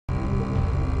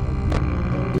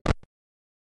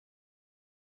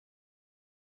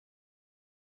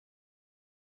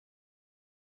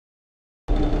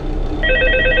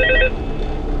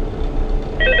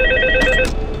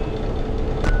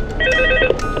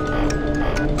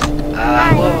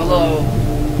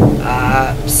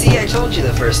told you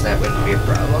the first night wouldn't be a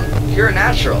problem. You're a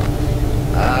natural.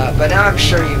 But now I'm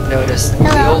sure you've noticed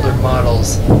the older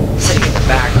models sitting in the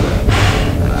back room.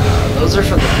 Those are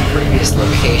from the previous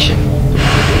location.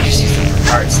 We just use them for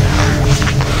parts now.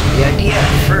 The idea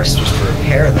at first was to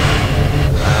repair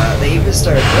them. They even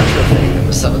started retrofitting them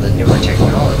with some of the newer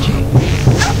technology.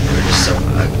 They were just so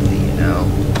ugly, you know?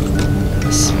 And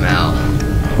the smell.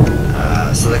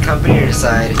 So the company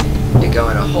decided to go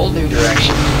in a whole new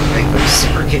direction and make them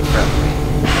super kid-friendly.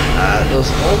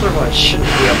 Those older ones shouldn't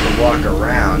be able to walk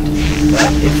around, but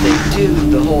if they do,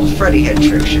 the whole Freddy head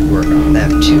trick should work on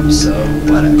them too, so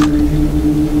whatever.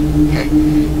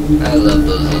 I love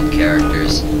those old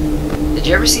characters. Did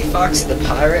you ever see Foxy the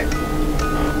Pirate?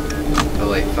 Oh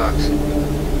wait, Fox.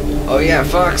 Oh yeah,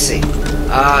 Foxy.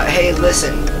 Hey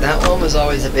listen, that one was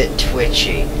always a bit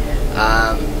twitchy.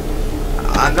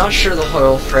 I'm not sure the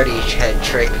whole Freddy head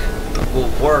trick will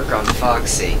work on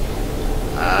Foxy.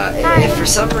 If for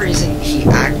some reason he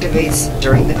activates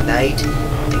during the night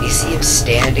and you see him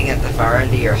standing at the far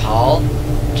end of your hall,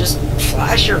 just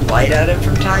flash your light at him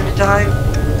from time to time.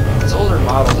 Those older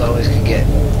models always could get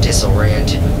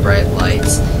disoriented with bright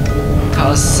lights,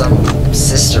 cause some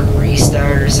system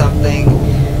restart or something.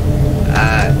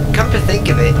 Come to think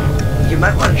of it, you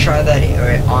might want to try that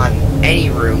on any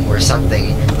room where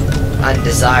something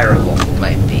undesirable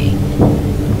might be.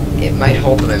 It might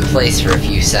hold them in place for a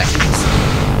few seconds.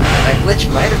 That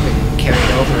glitch might have been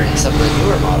carried over in some of the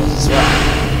newer models as well.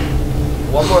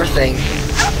 One more thing,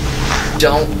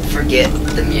 don't forget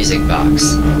the music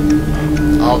box.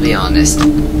 I'll be honest,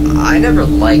 I never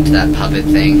liked that puppet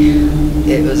thing.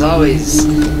 It was always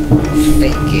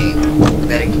thinking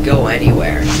that it could go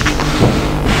anywhere.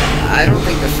 I don't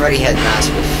think the Freddy head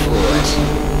mask would fool it,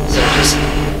 so just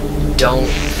don't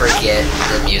forget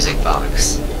the music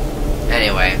box.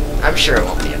 Anyway, I'm sure it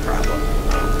won't be a problem.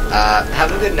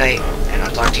 Have a good night, and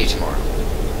I'll talk to you tomorrow.